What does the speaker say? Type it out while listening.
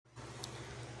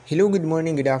Hello, good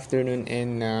morning, good afternoon,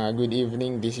 and good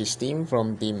evening. This is Tim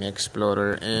from Team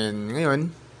Explorer. And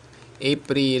ngayon,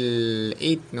 April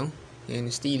 8, no? And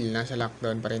still, nasa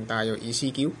lockdown pa rin tayo,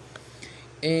 ECQ.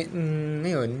 And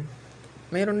ngayon,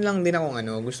 mayroon lang din akong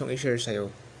gustong i-share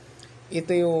sa'yo.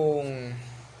 Ito yung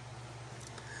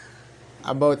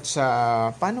about sa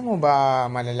paano mo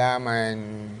ba malalaman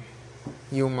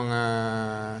yung mga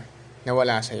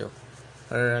nawala sa'yo.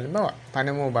 Or halimbawa,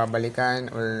 paano mo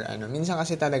babalikan or minsan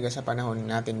kasi talaga sa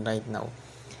panahon natin right now,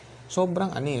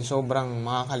 sobrang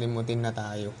makakalimutin na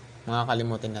tayo.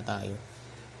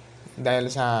 Dahil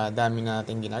sa dami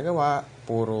nating ginagawa,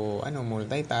 puro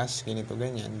multitask, ganito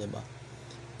ganyan, 'di ba?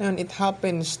 Ngayon, it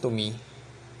happens to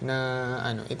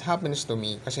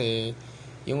me kasi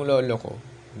yung lolo ko,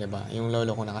 'di ba? Yung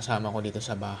lolo ko nakasama ko dito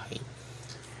sa bahay.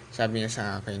 Sabi niya sa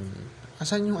akin,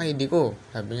 "Asan yung ID ko?"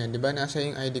 Sabi niya, "Di ba nasa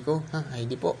yung ID ko?" "Ha,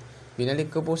 ID po.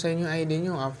 Binalik ko po sa inyo yung ID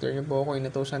niyo after niyo po ako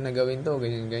inutusan na gawin to,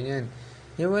 ganyan-ganyan."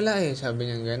 Wala sabi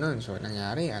niya gano'n. So,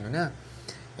 nangyari,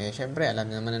 syempre,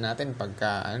 alam naman na natin pag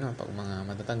mga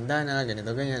matatanda na,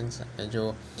 ganito, ganyan,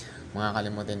 medyo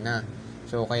makakalimutin na.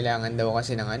 So, kailangan daw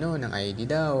kasi ng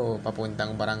ID daw,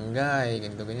 papuntang barangay,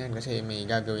 ganito, ganyan, kasi may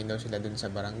gagawin daw sila dun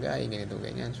sa barangay, ganito,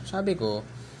 ganyan. So, sabi ko,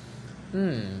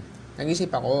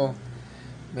 nag-isip ako,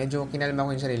 medyo kinalma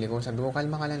ko yung sarili ko. Sabi ko,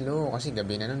 kalma ka lang, lo, kasi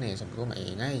gabi na nun Sabi ko,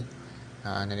 maingay.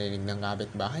 Narinig ng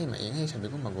kapitbahay, maingay.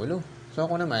 Sabi ko, magulo. So,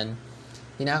 ako naman,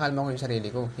 hinakalma ko yung sarili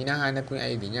ko. Hinahanap ko yung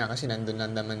ID niya kasi nandun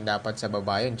lang naman dapat sa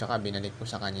baba yun. Tsaka binalik ko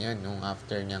sa kanya yan nung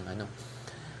after niya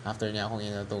akong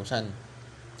inutusan.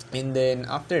 And then,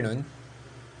 after nun,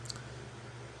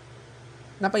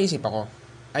 napaisip ako.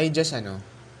 I just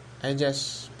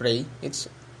pray. It's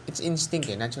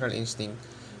instinct natural instinct.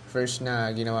 First na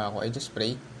ginawa ko, I just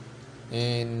pray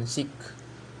and seek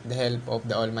the help of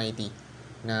the Almighty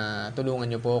na tulungan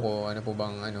niyo po ako,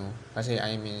 kasi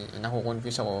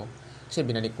naku-confuse ako kasi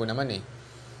binalik ko naman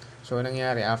So,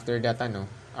 nangyari after that,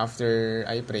 after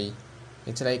I pray,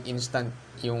 it's like instant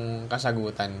yung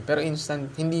kasagutan. Pero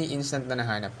hindi instant na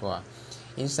nahanap ko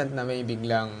Instant na may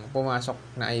biglang pumasok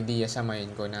na idea sa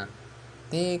mind ko na,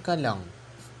 teka lang,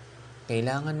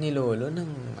 kailangan ni Lolo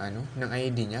ng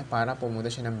ID niya para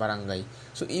pumunta siya ng barangay.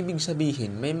 So, ibig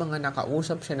sabihin, may mga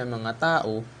nakausap siya ng mga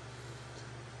tao.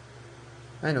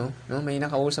 May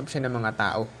nakausap siya ng mga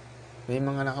tao. May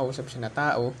mga nakausap siya na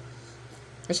tao.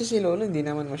 Kasi si Lolo hindi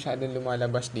naman masyadong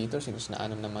lumalabas dito since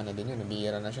naman na din yun.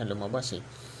 Bihira na siya lumabas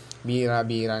Bihira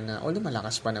na. Although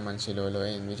malakas pa naman si Lolo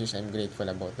and which is I'm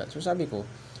grateful about that. So, sabi ko,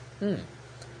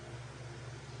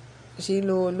 si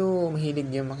Lolo, mahilig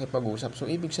niya makipag-usap. So,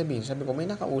 ibig sabihin, sabi ko, may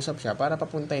nakausap siya para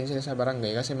papuntahin sila sa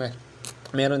barangay kasi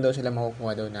meron daw sila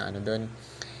makukuha daw na doon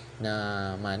na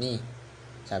money.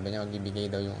 Sabi niya, magbibigay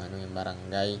daw yung yung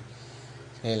barangay.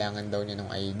 Kailangan daw niya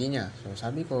ng ID niya. So,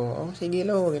 sabi ko, sige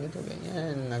Lo, ganito,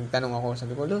 ganyan. Nagtanong ako,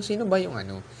 sabi ko, Lo, sino ba yung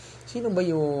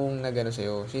nagano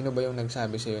sa'yo? Sino ba yung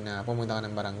nagsabi sa'yo na pumunta ka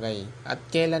ng barangay? At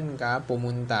kailan ka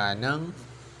pumunta ng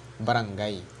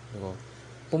barangay? Sabi ko,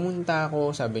 pumunta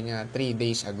ako, sabi niya, 3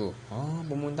 days ago.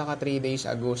 Pumunta ka 3 days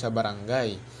ago sa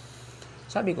barangay.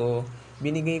 Sabi ko,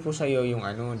 binigay ko sa'yo yung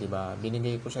di ba?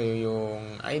 Binigay ko sa'yo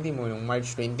yung ID mo nung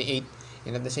March 28.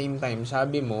 And at the same time,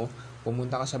 sabi mo,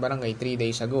 pumunta ka sa barangay 3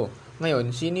 days ago.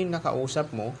 Ngayon, sino yung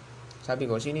nakausap mo? Sabi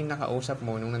ko, sino yung nakausap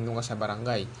mo nung nandun ka sa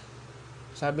barangay?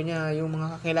 Sabi niya, yung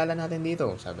mga kakilala natin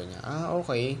dito. Sabi niya,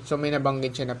 okay. So, may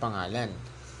nabanggit siya na pangalan.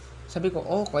 Sabi ko,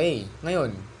 okay.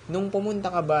 Ngayon, nung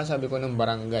pumunta ka ba, sabi ko, ng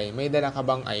barangay, may dala ka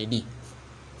bang ID?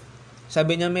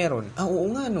 Sabi niya, meron. Oo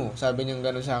nga Sabi niya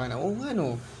gano'n sa akin, oo nga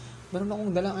meron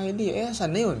akong dalang ID.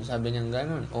 Saan na yun? Sabi niya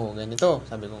gano'n. Ganito.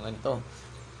 Sabi ko, ganito.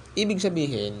 Ibig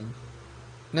sabihin,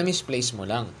 na-misplace mo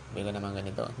lang. Sabi ko naman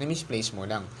ganito. Na-misplace mo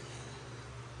lang.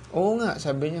 Oo nga.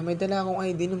 Sabi niya, may dala akong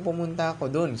ID nung pumunta ako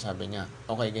doon. Sabi niya,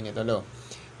 okay, ganito Lo.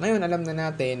 Ngayon, alam na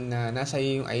natin na nasa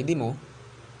iyo yung ID mo.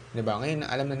 Diba? Ngayon,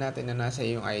 alam na natin na nasa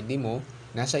iyo yung ID mo,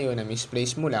 nasa iyo na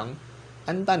misplace mo lang.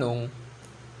 Ang tanong,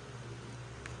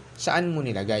 saan mo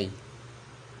nilagay?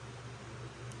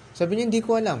 Sabi niya, hindi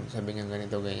ko alam. Sabi niya,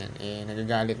 ganito, ganyan.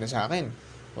 Nagagalit na sa akin.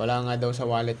 Wala nga daw sa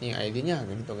wallet niya yung ID niya.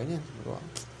 Ganito, ganyan. Sabi ko,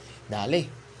 dali.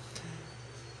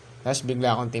 Tapos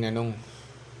bigla akong tinanong,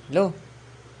 Lo,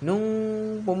 nung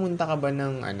pumunta ka ba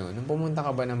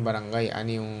ng barangay, ano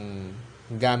yung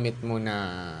gamit mo na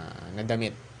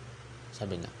damit?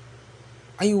 Sabi niya,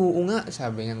 ay, oo nga.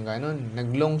 Sabi niya gano'n.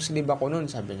 Nag-long sleeve ako nun.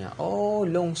 Sabi niya,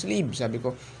 long sleeve. Sabi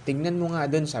ko, tignan mo nga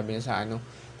dun. Sabi niya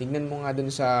tignan mo nga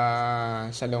dun sa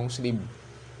long sleeve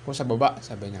ko sa baba.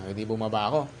 Sabi niya, hindi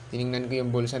bumaba ako. Tinignan ko yung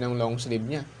bulsa ng long sleeve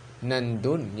niya.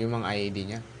 Nandun yung mga ID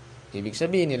niya. Ibig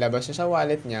sabihin, nilabas niya sa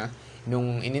wallet niya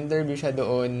Nung in-interview siya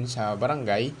doon sa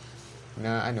barangay,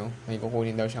 na may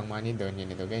kukunin daw siyang money doon,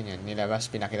 ganito, ganyan.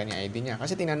 Nilabas, pinakita niya ID niya.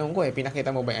 Kasi tinanong ko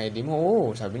pinakita mo ba yung ID mo?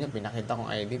 Oo, sabi niya, pinakita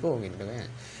ko ID ko, ganito, ganyan.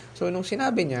 So, nung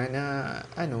sinabi niya na,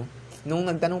 nung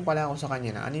nagtanong pala ako sa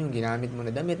kanya na ano yung ginamit mo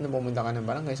na damit nung pumunta ka ng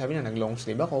barangay, sabi niya, nag-long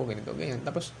sleeve ako, ganito, ganyan.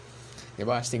 Tapos, di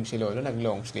ba, astig si Lolo,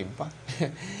 nag-long sleeve pa.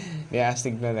 Di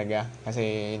astig talaga.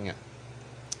 Kasi, yun nga,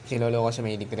 si Lolo kasi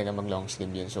mahilig talaga mag-long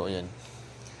sleeve yun. So, yun.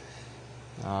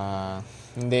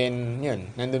 And then, yun,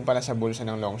 nandun pala sa bulsa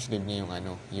ng long sleeve niya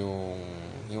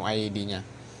yung ID niya.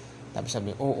 Tapos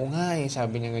sabi, oo nga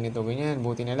sabi niya ganito, ganyan,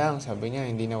 buti na lang, sabi niya,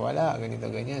 hindi nawala,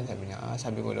 ganito, ganyan. Sabi niya,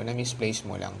 sabi ko, na misplace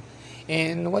mo lang.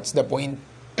 And what's the point?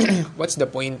 What's the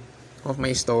point of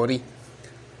my story?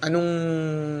 Ano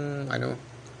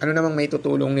namang may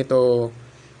tutulong nito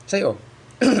sa'yo?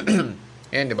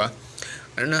 Ayan, di ba?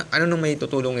 Ano nang may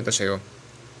tutulong nito sa'yo?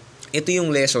 Ito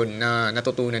yung lesson na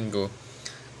natutunan ko.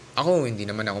 Ako, hindi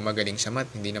naman ako magaling sa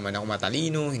math, hindi naman ako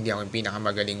matalino, hindi ako yung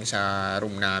pinakamagaling sa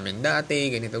room namin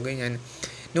dati, ganito, ganyan.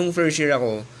 Nung first year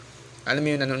ako, alam mo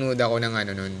yun, nanonood ako ng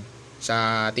nun,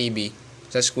 sa TV,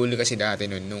 sa school kasi dati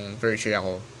nun, nung first year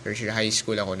high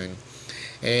school ako nun.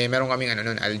 Meron kaming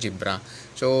algebra.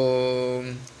 So,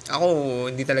 ako,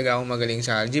 hindi talaga ako magaling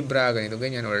sa algebra, ganito,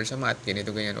 ganyan, or sa math,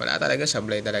 ganito, ganyan. Wala talaga,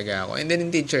 sablay talaga ako. And then,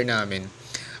 yung teacher namin,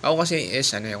 ako kasi is,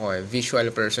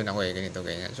 visual person ako ganito,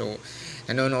 ganyan. So,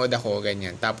 nanonood ako,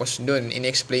 ganyan. Tapos, dun,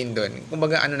 in-explain dun.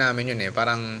 Kumbaga, namin yun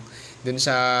parang, dun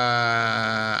sa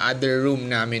other room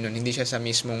namin nun, hindi siya sa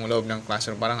mismong loob ng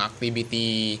classroom, parang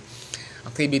activity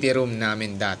room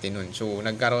namin dati nun. So,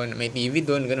 nagkaroon, may TV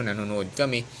dun, ganun, nanonood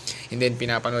kami. And then,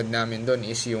 pinapanood namin dun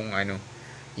is yung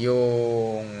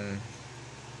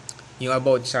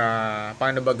about sa,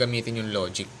 paano ba gamitin yung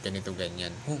logic, ganito,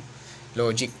 ganyan.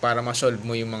 Logic para ma-solve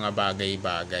mo yung mga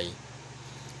bagay-bagay.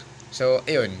 So,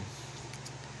 ayun.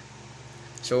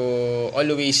 So,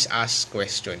 always ask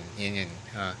question. Yan.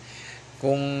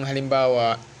 Kung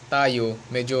halimbawa, tayo,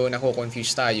 medyo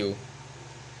nako-confuse tayo,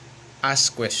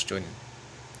 ask question.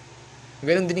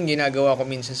 Ganun din yung ginagawa ko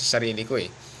minsan sa sarili ko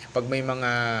Pag may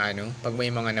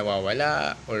mga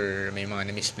nawawala, or may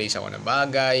mga na-misplace ako na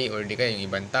bagay, or di kaya yung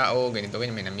ibang tao, ganito,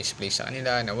 may na-misplace sa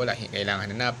kanila, nawala,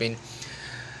 kailangan hanapin,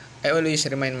 I always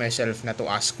remind myself na to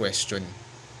ask question.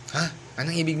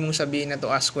 Anong ibig mong sabihin na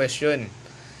to ask question?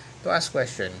 To ask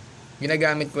question,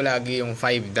 ginagamit ko lagi yung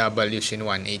 5 W's in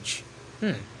 1H.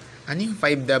 Ano yung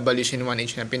 5 W's in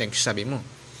 1H na pinagsasabi mo?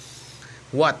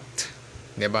 What?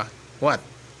 Diba? What?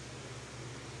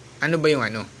 Ano ba yung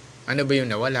Ano ba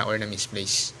yung nawala or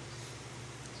na-misplace?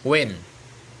 When?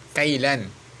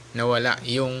 Kailan nawala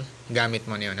yung gamit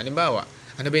mo na yun? Halimbawa,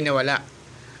 ano ba yung nawala?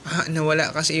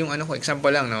 Nawala kasi yung ko, example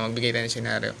lang, magbigay tayo ng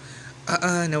senaryo.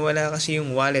 Nawala kasi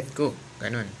yung wallet ko.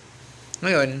 Ganun.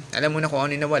 Ngayon, alam mo na kung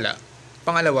ano yung nawala.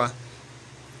 Pangalawa,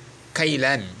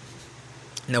 kailan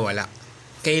nawala?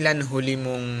 Kailan huli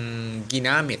mong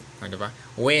ginamit? Diba?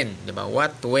 When? Diba?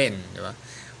 What? When? Diba?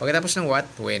 Pagkatapos ng what?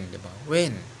 When? Diba?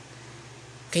 When?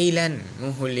 Kailan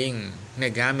mo huling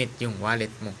nagamit yung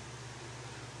wallet mo?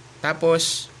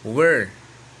 Tapos, where?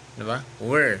 Diba?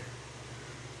 Where?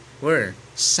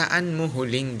 Saan mo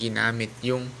huling ginamit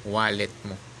yung wallet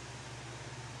mo?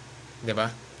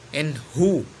 Diba? And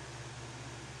who?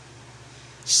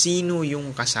 Sino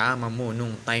yung kasama mo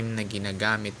nung time na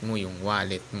ginagamit mo yung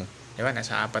wallet mo? Diba?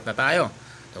 Nasa 4 na tayo.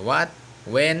 The what,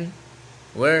 when,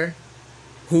 where,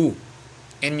 who.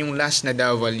 And yung last na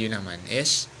W naman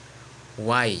is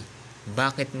why.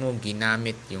 Bakit mo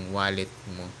ginamit yung wallet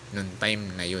mo nung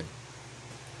time na yun?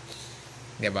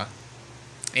 Diba?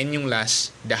 And yung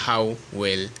last, the how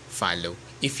will follow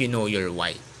if you know your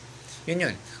why.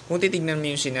 Yun. Kung titignan mo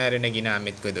yung scenario na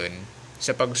ginamit ko dun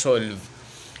sa pag-solve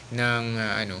ng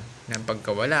ng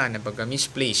pagkawala, ng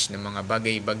pagka-misplace ng mga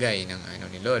bagay-bagay ng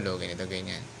ni Lolo, ganito,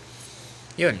 ganyan.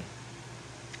 Yun.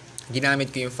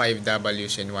 Ginamit ko yung 5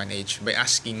 W's and 1H by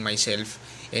asking myself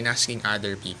and asking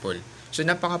other people. So,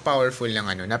 napaka-powerful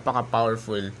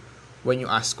napaka-powerful when you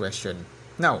ask question.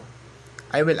 Now,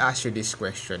 I will ask you this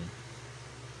question.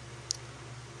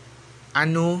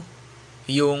 Ano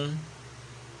yung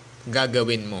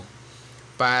gagawin mo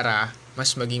para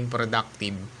mas maging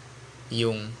productive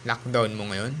yung lockdown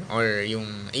mo ngayon or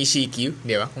yung ACQ,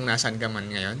 di ba? Kung nasaan ka man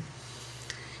ngayon.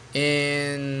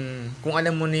 And kung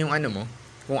alam mo na yung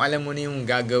kung alam mo na yung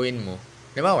gagawin mo,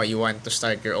 di ba? You want to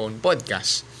start your own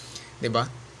podcast, di ba?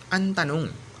 Ang tanong,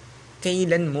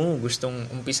 kailan mo gustong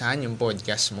umpisahan yung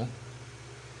podcast mo?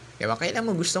 Di ba? Kailan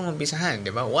mo gustong umpisahan,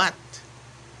 di ba? What?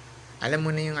 Alam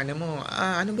mo na yung ano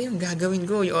ba yung gagawin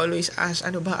ko? You always ask,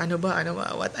 ano ba?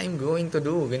 What I'm going to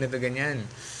do? Ganito, ganyan.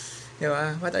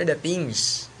 Diba? What are the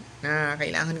things? na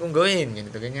kailangan kong gawin,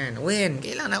 ganito, ganyan. When?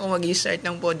 Kailangan ako mag-start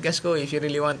ng podcast ko. If you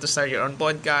really want to start your own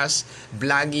podcast,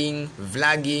 vlogging,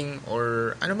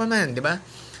 or ano pa man, di ba?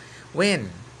 When?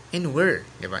 And where?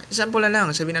 Di ba? Example na lang,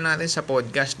 sabihin na natin sa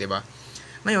podcast, di ba?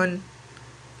 Ngayon,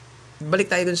 balik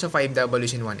tayo dun sa 5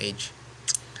 W's in 1 H.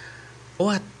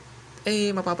 What?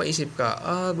 Mapapaisip ka,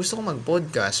 gusto ko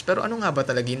mag-podcast, pero ano nga ba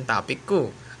talaga yung topic ko?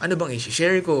 Ano bang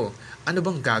i-share ko? Ano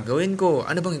bang gagawin ko?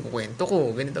 Ano bang ikukwento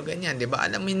ko? Ganito, ganyan, di ba?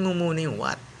 Alamin mo muna yung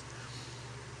what.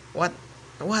 What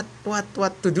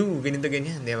to do? Ganito,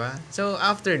 ganyan, di ba? So,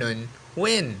 after nun,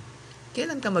 when?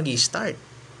 Kailan ka mag-i-start?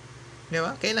 Di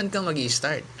ba? Kailan ka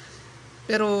mag-i-start?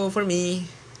 Pero, for me,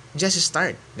 just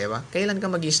start, di ba? Kailan ka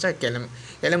mag-i-start? Kailan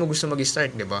mo gusto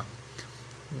mag-i-start, di ba?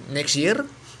 Next year?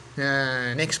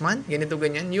 Next month? Ganito,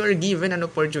 ganyan. You are given an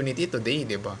opportunity today,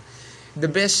 di ba? The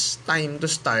best time to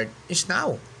start is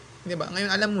now. Diba? Ngayon,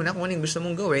 alam mo na kung anong gusto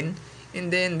mong gawin and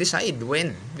then decide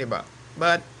when. Diba?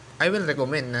 But, I will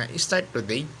recommend na start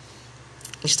today.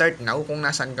 Start now kung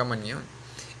nasaan ka man yun.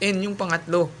 And yung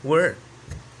pangatlo, where?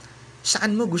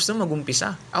 Saan mo gusto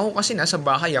magumpisa? Ako kasi nasa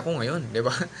bahay ako ngayon.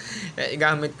 Diba?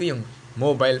 Gamit ko yung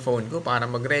mobile phone ko para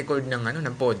mag-record ng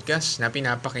podcast na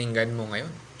pinapakinggan mo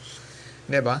ngayon.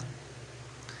 Diba?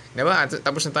 Diba? At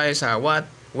tapos na tayo sa what,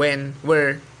 when,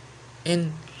 where,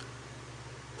 and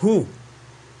who.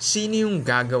 Sino yung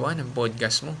gagawa ng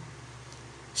podcast mo?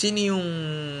 Sino yung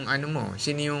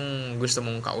Sino yung gusto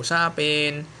mong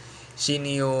kausapin? Sino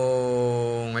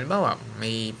yung halimbawa,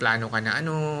 may plano ka na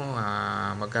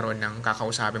magkaroon ng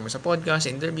kakausapin mo sa podcast,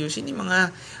 interview, sino yung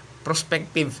mga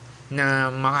prospective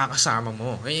na makakasama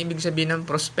mo? Ay, ibig sabihin ng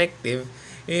prospective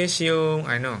is yung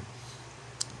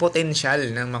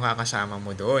potential ng makakasama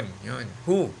mo doon. Yun.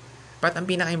 Who? But ang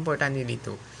pinaka-importante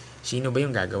dito, sino ba yung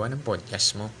gagawa ng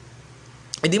podcast mo?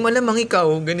 Di malamang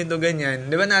ikaw, ganito, ganyan.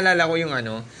 Di ba naalala ko yung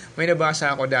may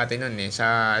nabasa ako dati nun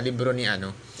sa libro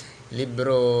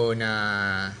libro na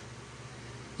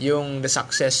yung The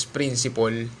Success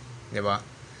Principle, di ba?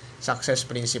 Success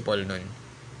Principle nun.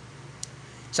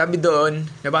 Sabi doon,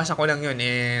 nabasa ko lang yun,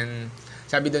 and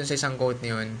sabi doon sa isang quote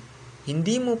niyon,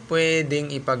 hindi mo pwedeng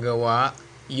ipagawa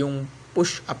yung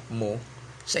push-up mo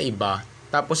sa iba,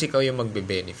 tapos ikaw yung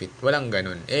magbe-benefit. Walang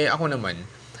ganun. Ako naman,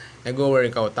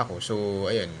 nag-workout ako. So,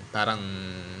 ayun, parang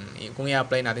kung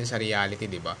i-apply natin sa reality,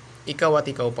 'di ba? Ikaw at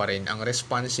ikaw pa rin ang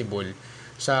responsible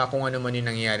sa kung ano man yung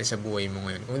nangyayari sa buhay mo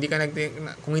ngayon. Kung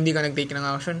hindi ka nag-take ng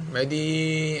action,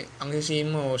 edi ang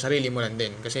sisihin mo sarili mo lang din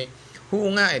kasi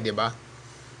nga 'di ba?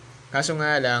 Kaso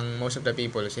nga lang, most of the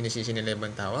people sinisisi nila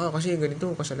ibang tao, kasi ganito,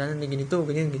 kasalanan na ganito,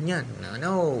 ganyan.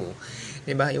 No.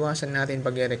 'Di ba? Iwasan natin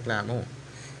pagrereklamo.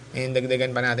 And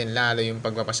dagdagan pa natin lalo yung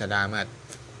pagpapasalamat.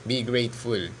 Be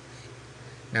grateful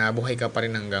na buhay ka pa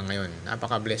rin hanggang ngayon.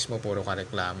 Napaka-bless mo, puro ka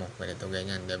reklamo. Ganito,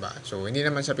 ganyan, diba? So, hindi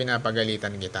naman sa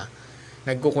pinapagalitan kita.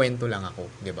 Nagkukwento lang ako,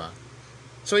 diba?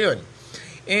 So, yun.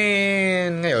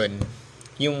 And, ngayon,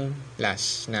 yung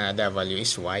last na W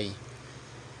is why.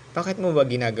 Bakit mo ba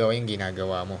ginagawa yung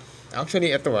ginagawa mo?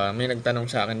 Actually, ito may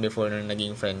nagtanong sa akin before nung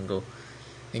naging friend ko.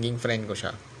 Naging friend ko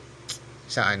siya.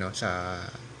 Sa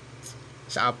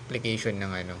application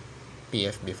ng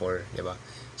PF before, diba?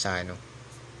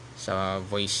 Sa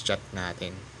voice chat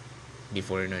natin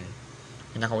before nun.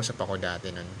 Nakausap ako dati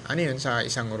nun. Yun, sa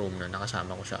isang room nun,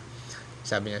 nakasama ko siya.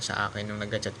 Sabi niya sa akin nung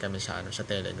nag-chat kami sa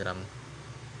Telegram.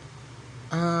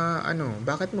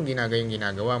 Bakit mo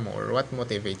ginagawa mo, or what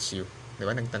motivates you? 'Di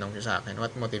ba? Nagtanong siya sa akin,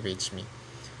 what motivates me?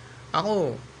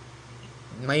 Ako,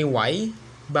 may why?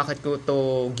 Bakit ko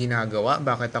to ginagawa?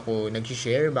 Bakit ako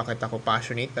nag-share? Bakit ako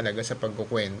passionate talaga sa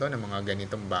pagkukwento ng mga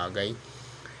ganitong bagay?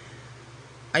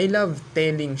 I love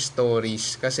telling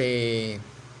stories kasi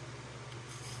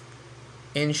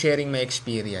and sharing my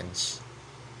experience.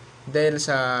 Dahil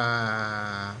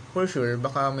for sure,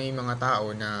 baka may mga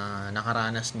tao na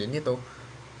nakaranas din nito,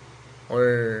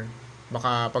 or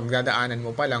baka pagdadaanan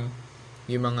mo pa lang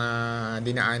yung mga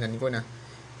dinaanan ko na.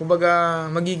 Kumbaga,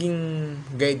 magiging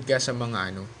guide ka sa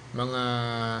mga mga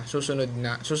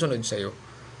susunod sa'yo.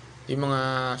 Yung mga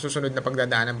susunod na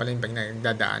pagdadaanan pa lang yung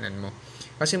pagdadaanan mo.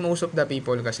 Kasi most of the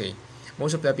people,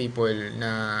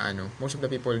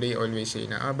 they always say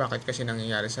na, bakit kasi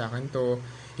nangyayari sa akin to,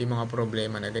 yung mga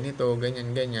problema na ganito,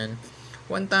 ganyan.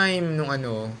 One time,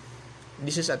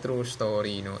 this is a true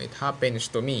story, it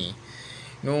happens to me.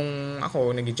 Nung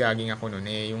nag-jogging ako nun,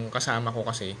 yung kasama ko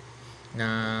kasi,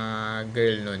 na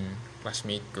girl nun,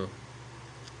 classmate ko,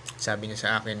 sabi niya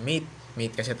sa akin, mate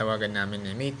kasi tawagan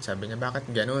namin mate, sabi niya, bakit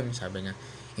ganun? Sabi niya,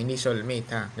 hindi soulmate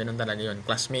ha, ganun talaga yun,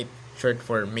 classmate, short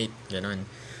for mate, ganun.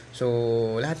 So,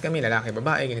 lahat kami, lalaki,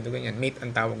 babae, ganito, ganyan. Mate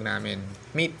ang tawag namin.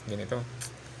 Mate, ganito.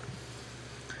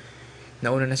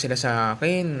 nauna na sila sa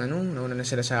akin, nauna na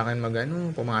sila sa akin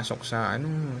pumasok sa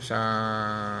sa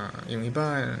yung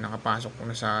iba nakapasok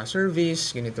na sa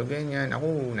service, ganito ganyan.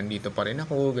 Ako nandito pa rin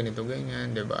ako, ganito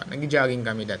ganyan, 'di ba? Nagjo-jogging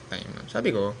kami that time.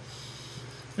 Sabi ko,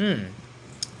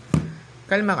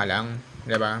 kalma ka lang,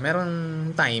 'di ba? Merong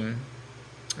time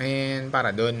and para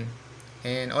doon.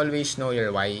 And always know your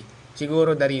why.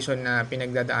 Siguro the reason na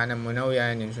pinagdadaanan mo na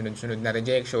yan, yung sunod-sunod na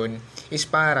rejection, is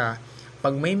para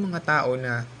pag may mga tao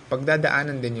na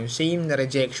pagdadaanan din yung same na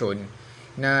rejection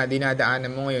na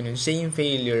dinadaanan mo ngayon, yung same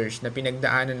failures na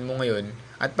pinagdaanan mo ngayon,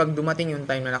 at pag dumating yung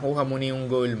time na nakuha mo na yung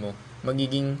goal mo,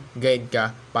 magiging guide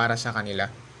ka para sa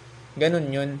kanila. Ganun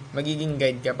yun, magiging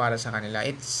guide ka para sa kanila.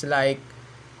 It's like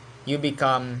you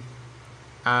become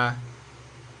a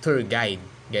tour guide.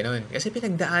 Ganun. Kasi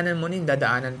pinagdaanan mo na yung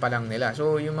dadaanan pa lang nila.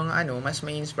 So, yung mga mas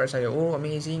may inspire sa'yo. Oh,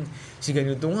 amazing. Si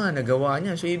ganito nga, nagawa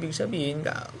niya. So, ibig sabihin,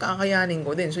 kakayanin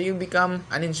ko din. So, you become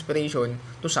an inspiration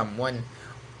to someone.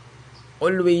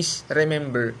 Always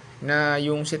remember na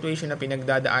yung situation na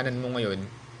pinagdadaanan mo ngayon,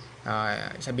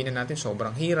 sabihin na natin,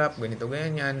 sobrang hirap, ganito,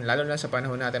 ganyan. Lalo na sa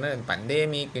panahon natin na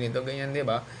pandemic, ganito, ganyan, di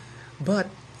ba? But,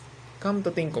 come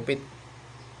to think of it,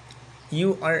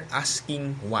 you are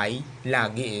asking why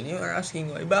lagi. You are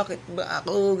asking why. Bakit ba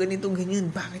ako ganito,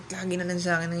 ganyan? Bakit lagi na lang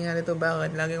sa akin nangyari to?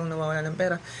 Bakit lagi akong nawawala ng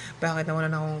pera? Bakit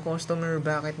nawalan akong customer?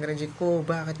 Bakit na-reject ko?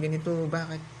 Bakit ganito?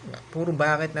 Bakit? Puro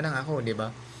bakit na lang ako, di ba?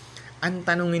 Ang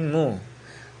tanungin mo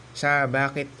sa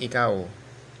bakit ikaw,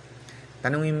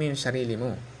 tanungin mo yung sarili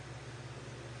mo.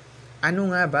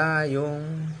 Ano nga ba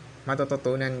yung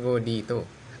matututunan ko dito?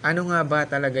 Ano nga ba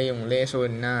talaga yung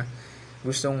lesson na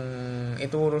gustong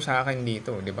ituro sa akin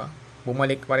dito, di ba?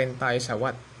 Bumalik pa rin tayo sa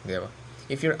what, di ba?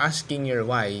 If you're asking your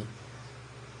why,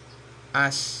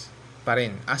 ask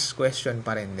question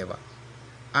pa rin, di ba?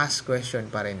 Ask question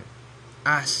pa rin.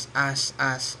 Ask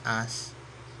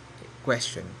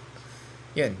question.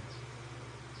 Yun.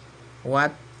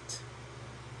 What?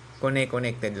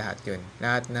 Connected lahat yun.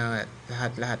 Lahat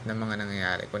ng mga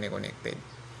nangyayari, connected.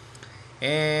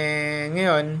 And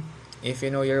ngayon, if you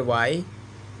know your why,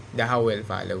 the how will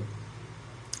follow.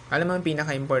 Alam mo, ang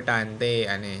pinaka-importante,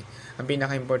 ang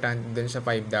pinaka-importante dun sa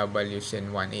 5 W's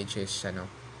and 1 H is,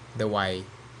 the why.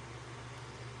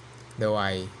 The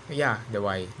why. Yeah, the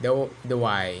why. The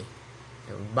why.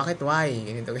 Bakit why?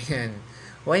 Ganito, ganyan.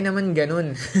 Why naman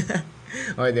ganun?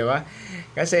 O, di ba?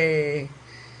 Kasi,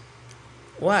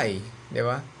 why? Di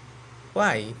ba?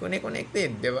 Why?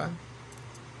 Connected, di ba?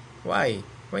 Why?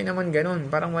 Why naman ganun?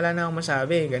 Parang wala na akong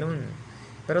masabi, ganun.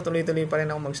 Pero tuloy-tuloy pa rin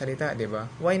ako magsalita, di ba?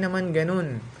 Why naman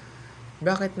ganun?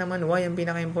 Bakit naman why ang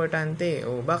pinaka-importante?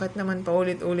 O bakit naman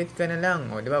paulit-ulit ka na lang?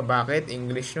 O di ba? Bakit?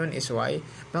 English nun is why.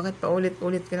 Bakit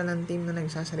paulit-ulit ka na lang team na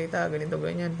nagsasalita? Ganito,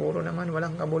 ganyan. Puro naman,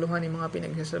 walang kabuluhan yung mga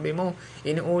pinagsasabi mo.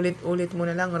 Inuulit-ulit mo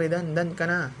na lang, redundant ka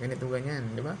na. Ganito,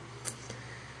 ganyan, di ba?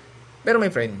 Pero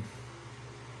my friend,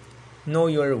 know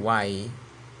your why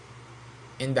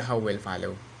and the how will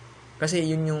follow. Kasi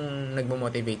yun yung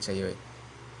nagmo-motivate sa'yo eh.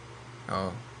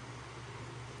 Oo.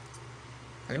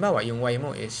 Halimbawa, yung why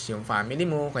mo is yung family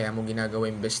mo, kaya mo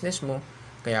ginagawa yung business mo,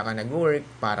 kaya ka nag-work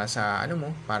para sa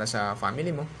para sa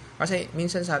family mo. Kasi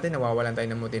minsan sa atin nawawalan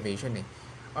tayo ng motivation eh.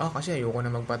 Kasi ayoko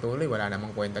na magpatuloy, wala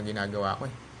namang kwenta ginagawa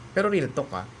ko eh. Pero real talk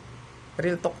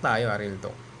Real talk tayo, real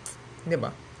talk. 'Di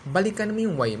ba? Balikan mo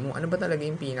yung why mo. Ano ba talaga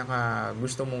yung pinaka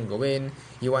gusto mong gawin?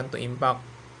 You want to impact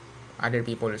other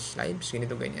people's lives,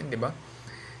 ganito ganyan, 'di ba?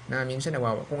 Na minsan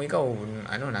kung ikaw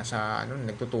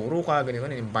nagtuturo ka, ganito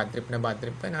ganyan, bad trip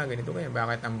ka na, ganito ganyan,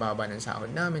 bakit ang baba ng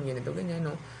sahod namin, ganito ganyan,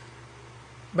 no?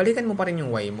 Balikan mo pa rin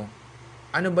yung why mo.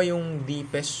 Ano ba yung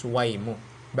deepest why mo?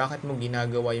 Bakit mo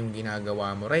ginagawa yung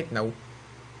ginagawa mo right now?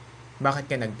 Bakit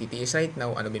ka nagtitiis right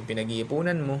now? Ano ba yung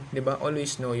pinag-iipunan mo? 'Di ba?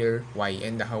 Always know your why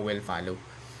and the how will follow.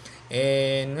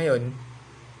 And ngayon,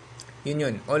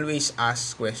 yun. Always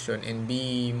ask question and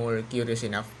be more curious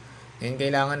enough. And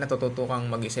kailangan natututo kang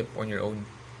mag-isip on your own.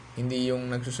 Hindi yung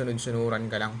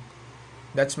nagsusunod-sunuran ka lang.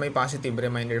 That's my positive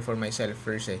reminder for myself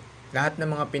first eh. Lahat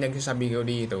ng mga pinagsasabi ko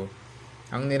dito,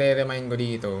 ang nire-remind ko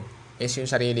dito is yung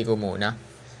sarili ko muna.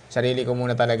 Sarili ko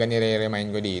muna talaga nire-remind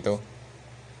ko dito.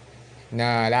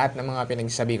 Na lahat ng mga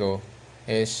pinagsasabi ko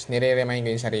is nire-remind ko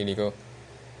yung sarili ko.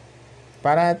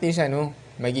 Para at least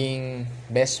maging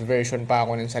best version pa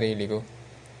ako ng sarili ko.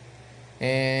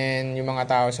 And yung mga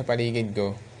tao sa paligid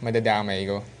ko, madadamay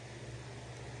ko.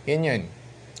 Yun.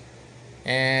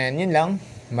 And yun lang.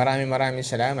 Maraming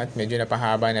salamat. Medyo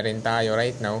napahaba na rin tayo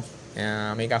right now.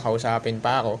 May kakausapin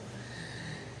pa ako.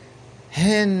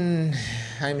 And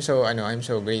I'm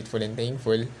so grateful and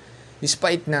thankful.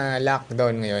 Despite na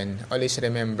lockdown ngayon, always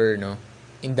remember,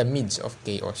 in the midst of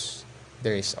chaos,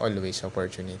 there is always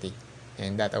opportunity.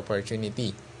 And that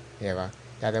opportunity, di ba?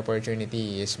 That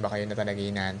opportunity is baka yun na talaga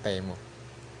inaantay mo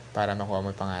para makuha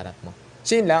mo yung pangarap mo.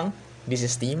 So yun lang. This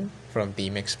is Team from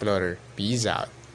Team Explorer. Peace out.